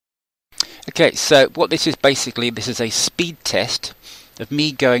Okay, so what this is basically, this is a speed test of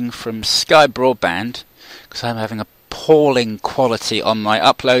me going from Sky Broadband, because I'm having appalling quality on my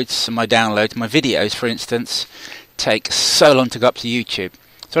uploads and my downloads. My videos, for instance, take so long to go up to YouTube.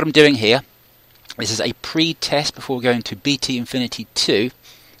 So what I'm doing here, this is a pre-test before going to BT Infinity 2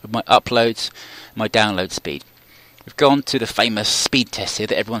 of my uploads, my download speed. We've gone to the famous speed test here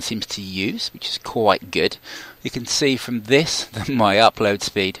that everyone seems to use, which is quite good. You can see from this that my upload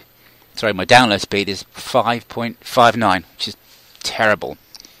speed, my download speed is 5.59, which is terrible.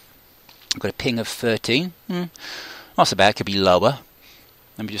 I've got a ping of 13. Not so bad, it could be lower.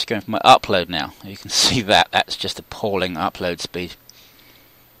 I'm just going for my upload now. You can see that, that's just appalling upload speed.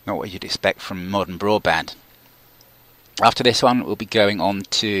 Not what you'd expect from modern broadband. After this one, we'll be going on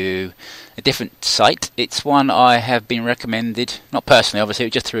to a different site. It's one I have been recommended, not personally, obviously,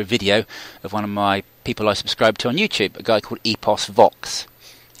 just through a video of one of my people I subscribe to on YouTube, a guy called Epos Vox.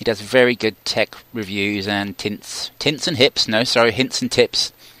 He does very good tech reviews and hints and tips.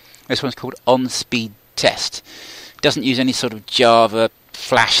 This one's called On Speed Test. It doesn't use any sort of Java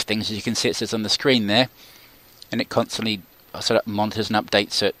Flash things, as you can see it says on the screen there, and it constantly sort of monitors and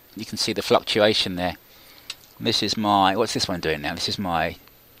updates it. You can see the fluctuation there. This is my, what's this one doing now? This is my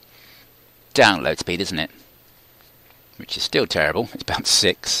download speed, isn't it? Which is still terrible. It's about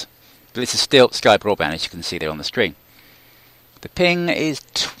 6. But this is still Sky Broadband, as you can see there on the screen. The ping is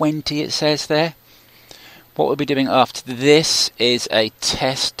 20, it says there. What we'll be doing after this is a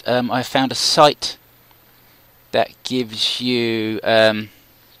test. I found a site that gives you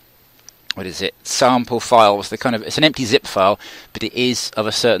sample files. It's an empty zip file, but it is of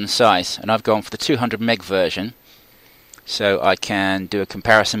a certain size, and I've gone for the 200 meg version, so I can do a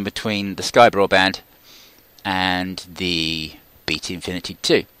comparison between the Sky Broadband and the BT Infinity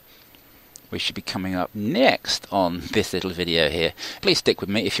 2. We should be coming up next on this little video here. Please stick with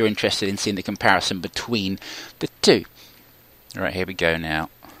me if you're interested in seeing the comparison between the two. Alright, here we go now.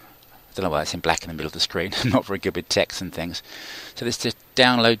 I don't know why it's in black in the middle of the screen. I'm not very good with text and things. So this is just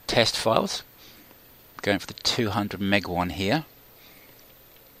download test files. I'm going for the 200 meg one here.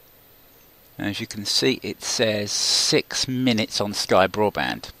 And as you can see, it says 6 minutes on Sky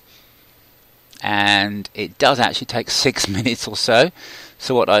Broadband. And it does actually take 6 minutes or so.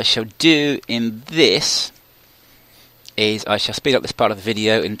 So what I shall do in this is I shall speed up this part of the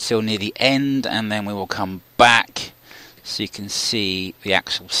video until near the end, and then we will come back so you can see the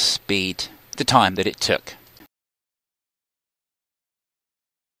actual speed, the time that it took.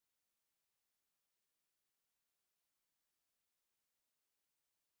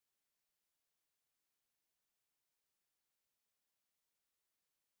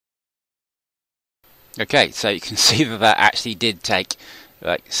 Okay, so you can see that actually did take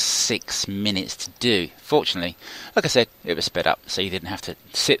like 6 minutes to do. Fortunately, like I said, it was sped up, so you didn't have to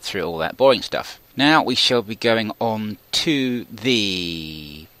sit through all that boring stuff. Now we shall be going on to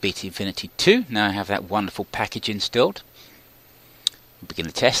the BT Infinity 2. Now I have that wonderful package installed. We'll begin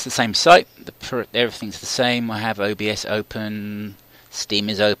the test. The same site, everything's the same. I have OBS open, Steam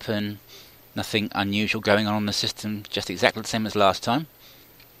is open, nothing unusual going on the system, just exactly the same as last time.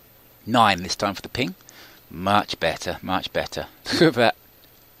 9 this time for the ping. Much better, much better. Look at that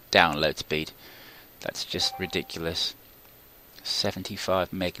download speed. That's just ridiculous.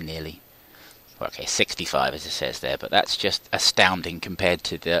 75 meg nearly. Well, okay, 65 as it says there, but that's just astounding compared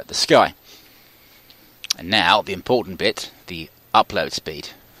to the Sky. And now, the important bit, the upload speed.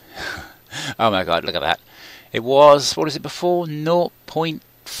 Oh my god, look at that. It was, what is it before?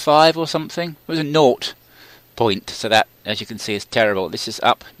 0.5 or something? It was a 0 point, so that, as you can see, is terrible. This is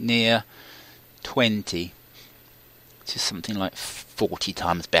up near 20. It's just something like 40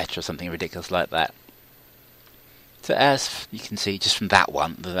 times better or something ridiculous like that. So as you can see just from that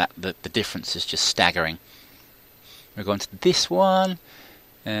one, the difference is just staggering. We're going to this one,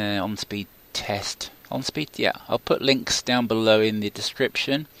 on speed test. On speed, yeah. I'll put links down below in the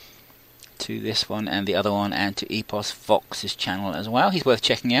description to this one and the other one, and to Epos Vox's channel as well. He's worth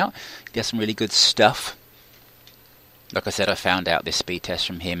checking out. He does some really good stuff. Like I said, I found out this speed test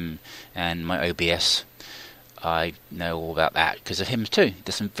from him and my OBS. I know all about that because of him too. He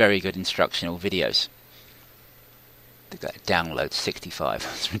does some very good instructional videos. Look at that download, 65.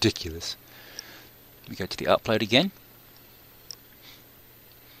 That's ridiculous. We go to the upload again.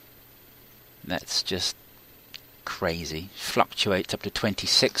 That's just crazy. Fluctuates up to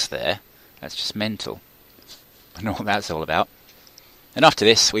 26 there. That's just mental. I know what that's all about. And after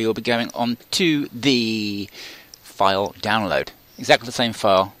this, we will be going on to the file download. Exactly the same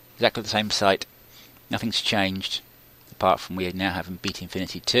file, exactly the same site. Nothing's changed, apart from we now have in BT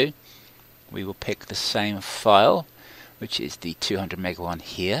Infinity 2. We will pick the same file, which is the 200 meg one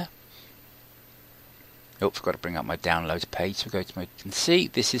here. Oh, forgot to bring up my downloads page. So go to my. You can see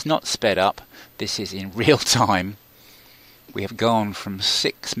this is not sped up. This is in real time. We have gone from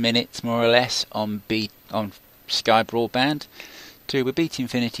 6 minutes more or less on Sky Broadband to with BT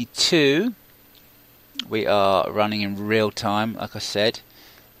Infinity 2. We are running in real time, like I said.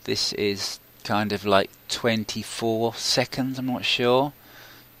 This is kind of like 24 seconds, I'm not sure.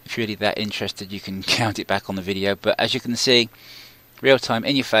 If you're really that interested, you can count it back on the video. But as you can see, real time,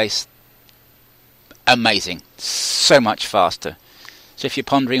 in your face, amazing. So much faster. So if you're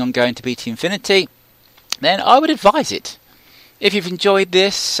pondering on going to BT Infinity, then I would advise it. If you've enjoyed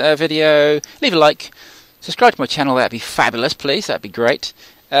this video, leave a like. Subscribe to my channel, that'd be fabulous, please. That'd be great.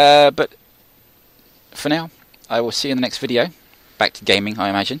 But for now, I will see you in the next video. Back to gaming, I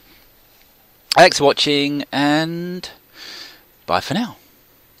imagine. Thanks for watching, and bye for now.